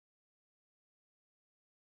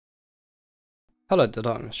Hello, the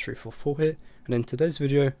Darkness344 here, and in today's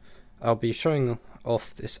video I'll be showing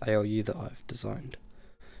off this ALU that I've designed.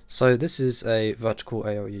 So this is a vertical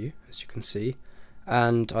ALU, as you can see,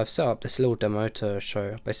 and I've set up this little demo to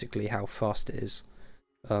show basically how fast it is.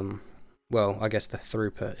 Well, I guess the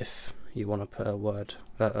throughput, if you want to put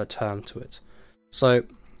a term to it. So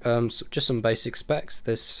just some basic specs.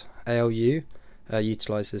 This ALU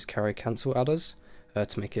utilizes carry cancel adders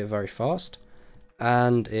to make it very fast,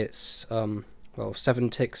 and it's 7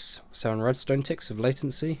 redstone ticks of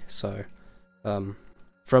latency. So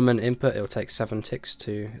from an input it'll take 7 ticks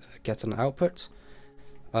to get an output,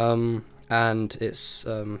 and it's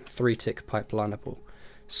 3 tick pipelinable.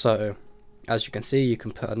 So as you can see, you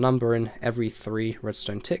can put a number in every 3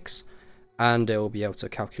 redstone ticks and it will be able to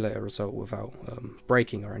calculate a result without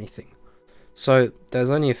breaking or anything. So there's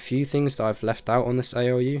only a few things that I've left out on this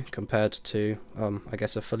ALU compared to I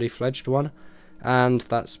guess a fully fledged one, and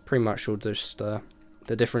that's pretty much all just the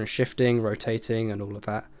different shifting, rotating and all of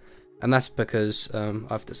that. And that's because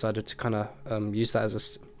I've decided to kind of use that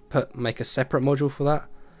as make a separate module for that,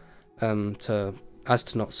 to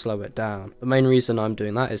not slow it down. The main reason I'm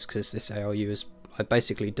doing that is because this ALU I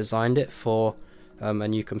basically designed it for a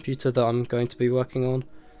new computer that I'm going to be working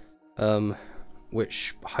on,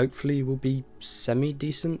 which hopefully will be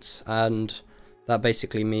semi-decent, and that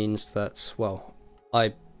basically means that, well,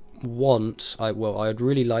 I'd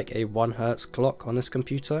really like a 1 Hertz clock on this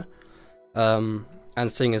computer, and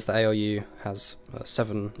seeing as the ALU has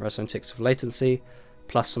 7 redstone ticks of latency,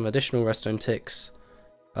 plus some additional redstone ticks,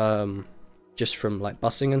 just from like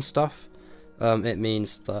busing and stuff, it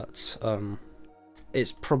means that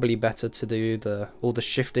it's probably better to do all the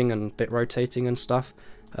shifting and bit rotating and stuff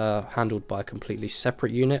handled by a completely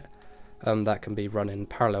separate unit that can be run in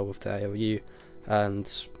parallel with the ALU,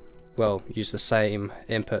 and well, use the same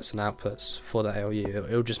inputs and outputs for the ALU.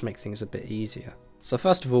 It'll just make things a bit easier. So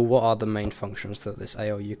first of all, what are the main functions that this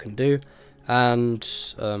ALU can do? And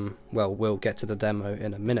well, we'll get to the demo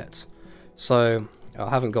in a minute. So I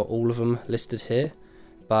haven't got all of them listed here,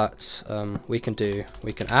 but we can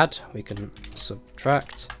add, we can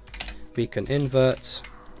subtract, we can invert,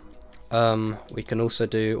 we can also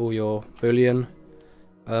do all your Boolean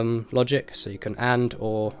logic, so you can AND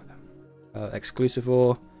or exclusive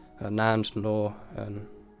or NAND, NOR, and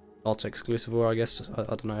not exclusive or, I guess, I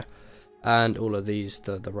don't know. And all of these,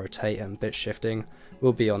 the rotate and bit shifting,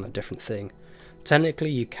 will be on a different thing.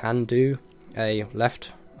 Technically you can do a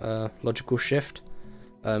left logical shift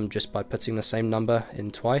just by putting the same number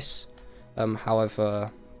in twice.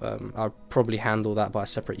 However, I'll probably handle that by a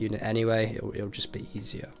separate unit anyway. It'll just be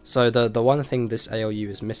easier. So the one thing this ALU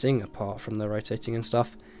is missing, apart from the rotating and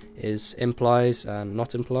stuff, is implies and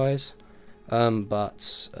not implies.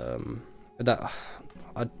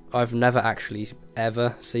 I've never actually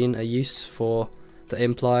ever seen a use for the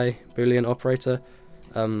imply Boolean operator.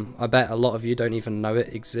 I bet a lot of you don't even know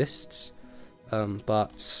it exists,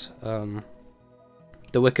 but the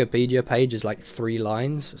Wikipedia page is like 3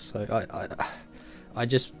 lines, so I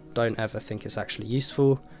just don't ever think it's actually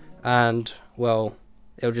useful, and well,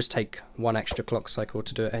 it'll just take 1 extra clock cycle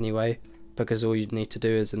to do it anyway, because all you need to do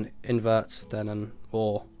is an invert, then an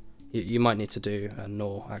OR. You might need to do a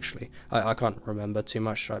NOR, actually. I can't remember too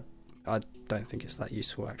much. I don't think it's that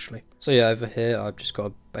useful, actually. So yeah, over here I've just got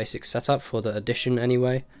a basic setup for the addition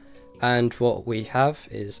anyway, and what we have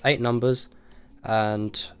is 8 numbers,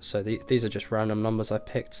 and so these are just random numbers I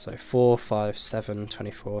picked. So 4, 5, 7,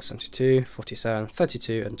 24, 72, 47,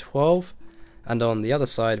 32 and 12, and on the other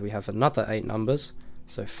side we have another 8 numbers,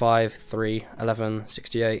 so 5, 3, 11,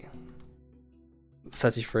 68,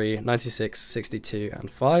 33, 96, 62 and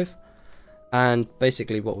 5. And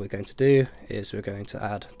basically what we're going to do is we're going to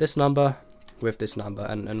add this number with this number,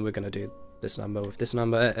 and we're going to do this number with this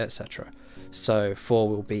number, etc. So 4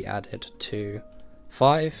 will be added to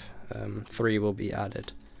 5, 3 will be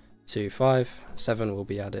added to 5, 7 will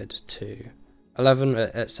be added to 11,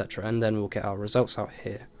 etc. And then we'll get our results out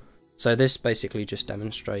here. So this basically just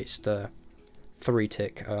demonstrates the 3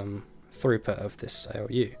 tick throughput of this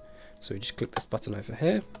ALU. So we just click this button over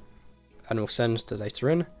here and we'll send the data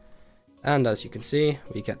in, and as you can see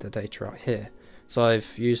we get the data out here. So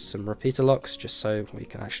I've used some repeater locks just so we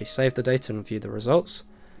can actually save the data and view the results.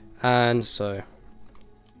 And so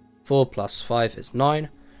 4 plus 5 is 9,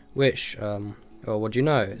 which well, what do you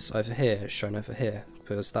know, it's over here, it's shown over here,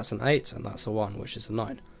 because that's an 8 and that's a 1, which is a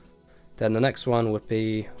 9. Then the next one would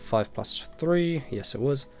be 5 plus 3, yes it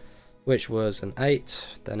was, which was an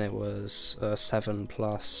 8. Then it was 7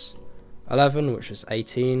 plus 11, which is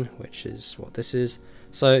 18, which is what this is.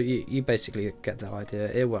 So you basically get the idea.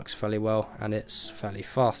 It works fairly well and it's fairly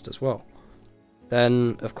fast as well.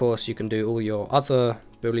 Then of course you can do all your other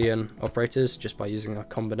Boolean operators just by using a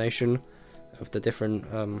combination of the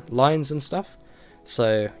different lines and stuff.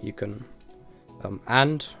 So you can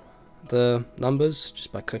AND the numbers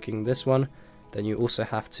just by clicking this one. Then you also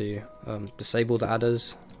have to disable the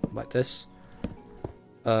adders like this,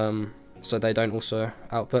 so they don't also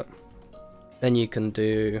output. Then you can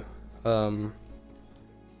do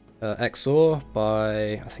XOR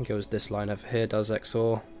by, I think it was this line over here does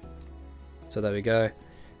XOR. So there we go.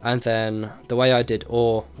 And then the way I did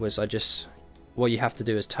OR was what you have to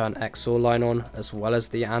do is turn XOR line on as well as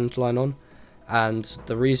the AND line on. And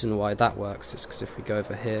the reason why that works is because if we go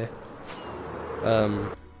over here,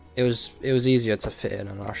 it was easier to fit in,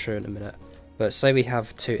 and I'll show you in a minute. But say we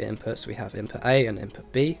have two inputs, we have input A and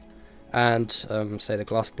input B, and say the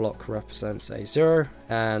glass block represents a 0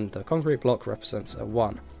 and the concrete block represents a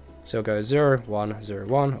 1. So you'll go 0, 1, 0,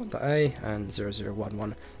 1 on the A and 0, 0, 1,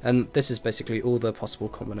 1. And this is basically all the possible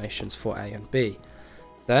combinations for A and B.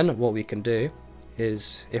 Then what we can do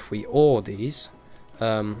is if we OR these,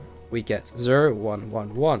 we get 0, 1,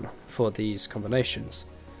 1, 1 for these combinations.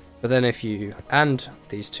 But then if you AND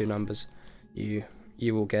these two numbers, you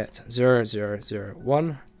will get 0, 0, 0,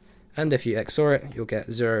 1. And if you XOR it, you'll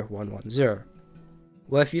get 0, 1, 1, 0.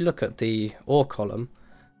 Well, if you look at the OR column,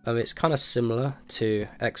 it's kind of similar to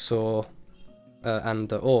XOR and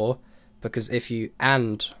the OR, because if you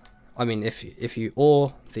if you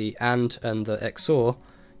OR the AND and the XOR,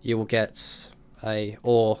 you will get a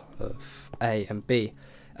OR of A and B.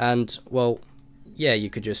 And well, yeah, you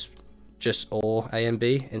could just OR A and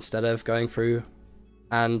B instead of going through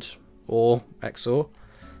AND or XOR.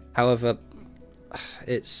 However,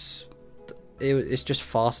 it's just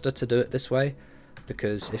faster to do it this way,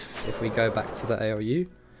 because if we go back to the ALU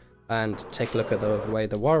and take a look at the way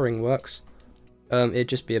the wiring works, it'd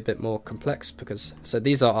just be a bit more complex, because so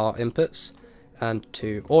these are our inputs, and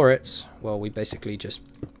to OR it, well, we basically just,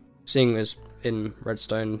 seeing as in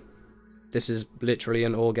Redstone this is literally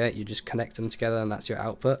an OR gate, you just connect them together and that's your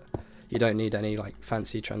output. You don't need any like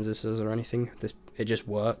fancy transistors or anything. It just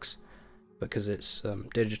works because it's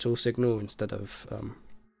digital signal instead of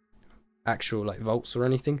actual like volts or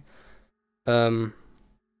anything. It'll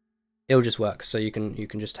just work, so you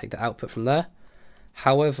can just take the output from there.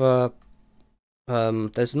 However,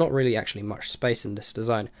 there's not really actually much space in this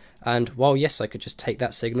design, and while yes, I could just take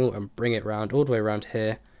that signal and bring it round all the way around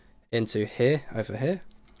here into here, over here,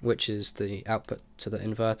 which is the output to the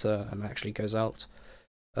inverter and actually goes out,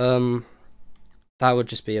 that would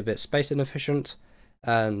just be a bit space inefficient.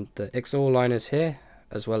 And the XOR line is here,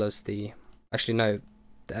 as well as the, actually no,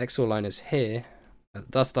 the XOR line is here.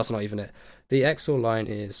 That's not even it. The XOR line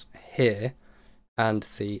is here, and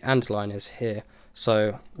the AND line is here.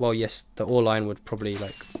 So, well, yes, the OR line would probably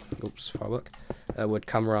like, oops, firework, would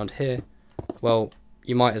come around here. Well,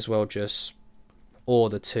 you might as well just OR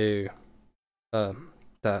the two,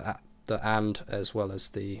 the AND as well as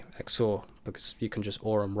the XOR, because you can just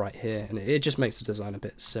OR them right here, and it just makes the design a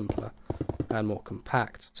bit simpler and more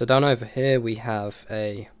compact. So down over here we have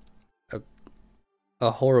a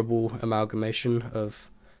horrible amalgamation of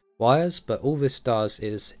wires, but all this does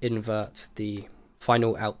is invert the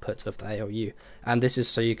final output of the ALU, and this is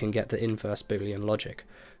so you can get the inverse Boolean logic.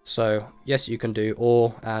 So yes, you can do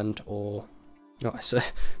OR and OR. No, so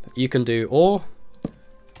you can do OR.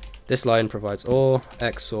 This line provides OR,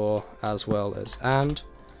 XOR, as well as AND.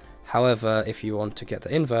 However, if you want to get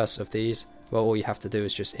the inverse of these, well, all you have to do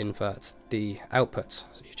is just invert the output. So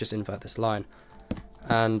you just invert this line,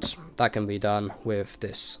 and that can be done with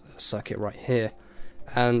this circuit right here.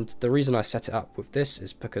 And the reason I set it up with this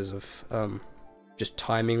is because of just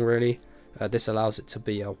timing, really. This allows it to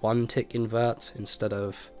be a 1-tick invert instead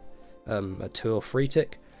of a 2 or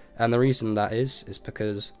 3-tick. And the reason that is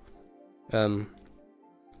because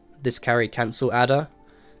this carry cancel adder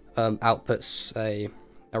outputs a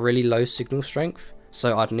really low signal strength,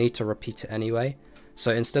 so I'd need to repeat it anyway.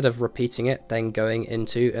 So instead of repeating it, then going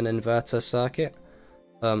into an inverter circuit,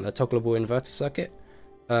 a toggleable inverter circuit,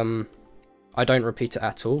 I don't repeat it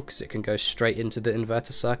at all, because it can go straight into the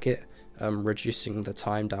inverter circuit, reducing the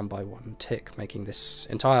time down by 1 tick, making this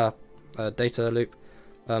entire data loop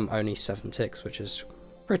only 7 ticks, which is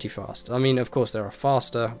pretty fast. I mean, of course there are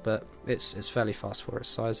faster, but it's fairly fast for its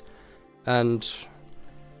size, and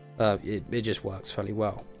it just works fairly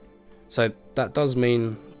well. So that does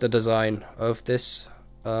mean the design of this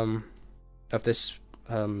toggleable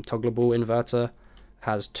inverter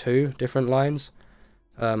has 2 different lines,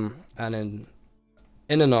 and in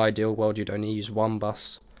an ideal world you'd only use 1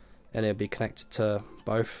 bus and it'd be connected to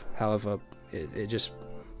both. However, it just,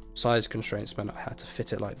 size constraints meant I had to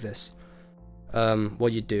fit it like this.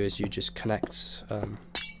 what you do is you just connect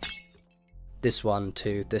this one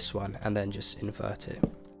to this one and then just invert it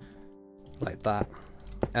like that,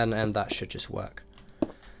 and that should just work.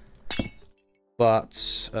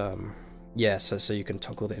 But yeah, so you can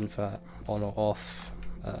toggle the invert on or off.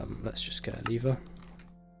 Let's just get a lever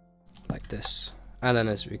like this, and then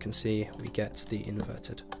as we can see we get the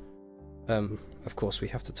inverted. Of course we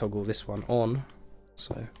have to toggle this one on,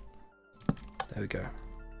 so there we go,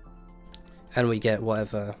 and we get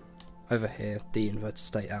whatever over here, the inverted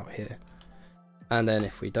state out here. And then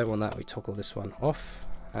if we don't want that, we toggle this one off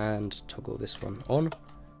and toggle this one on,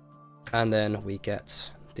 and then we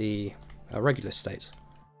get the regular state.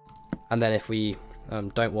 And then if we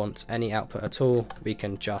don't want any output at all, we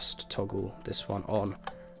can just toggle this one on,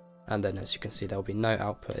 and then as you can see there'll be no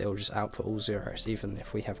output, it'll just output all zeros even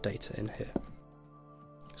if we have data in here.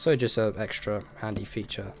 So just an extra handy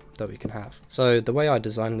feature that we can have. So the way I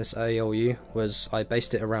designed this ALU was I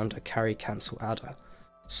based it around a carry cancel adder.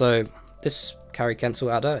 So this carry cancel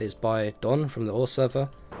adder is by Don from the OR server,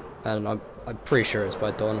 and I'm pretty sure it's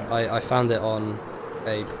by Don. I found it on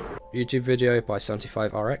a YouTube video by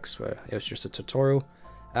 75RX where it was just a tutorial,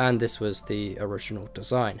 and this was the original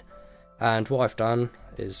design. And what I've done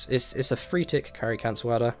is it's a 3-tick carry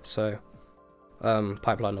cancel adder, so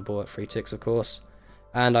pipelinable at 3 ticks of course,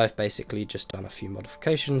 and I've basically just done a few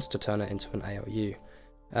modifications to turn it into an ALU,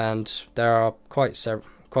 and there are quite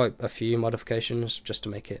a few modifications just to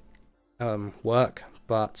make it work,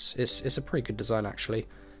 but it's a pretty good design actually,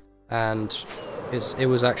 and it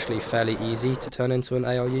was actually fairly easy to turn into an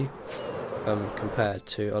ALU compared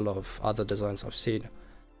to a lot of other designs I've seen,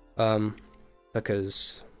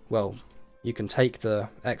 because, well, you can take the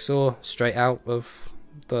XOR straight out of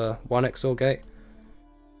the 1 XOR gate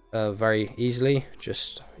very easily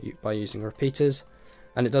just by using repeaters,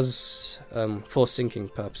 and it does, for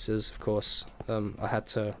syncing purposes of course, I had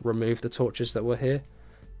to remove the torches that were here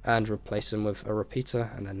and replace them with a repeater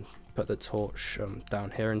and then put the torch down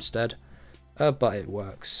here instead, but it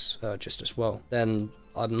works just as well. Then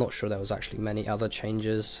I'm not sure there was actually many other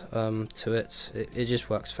changes to it. It just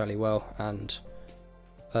works fairly well, and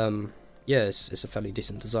yeah, it's a fairly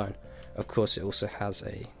decent design. Of course it also has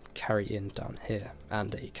a carry in down here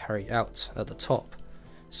and a carry out at the top,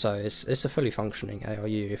 so it's a fully functioning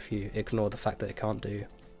ALU if you ignore the fact that it can't do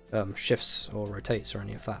shifts or rotates or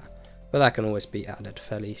any of that. But that can always be added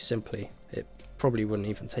fairly simply. It probably wouldn't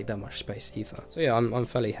even take that much space either. So yeah, I'm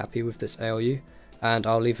fairly happy with this ALU, and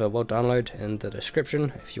I'll leave a world download in the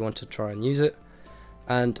description if you want to try and use it.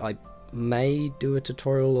 And I may do a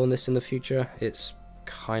tutorial on this in the future. It's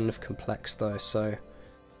kind of complex though, so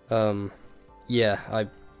yeah,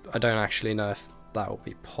 I don't actually know if that will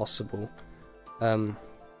be possible. What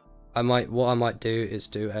I might do is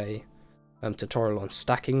do a tutorial on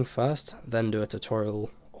stacking first, then do a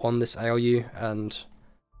tutorial on this ALU and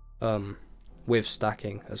with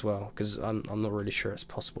stacking as well, because I'm not really sure it's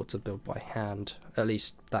possible to build by hand, at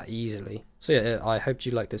least that easily. So yeah, I hope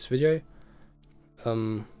you like this video.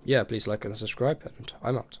 Yeah, please like and subscribe, and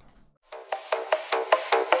I'm out.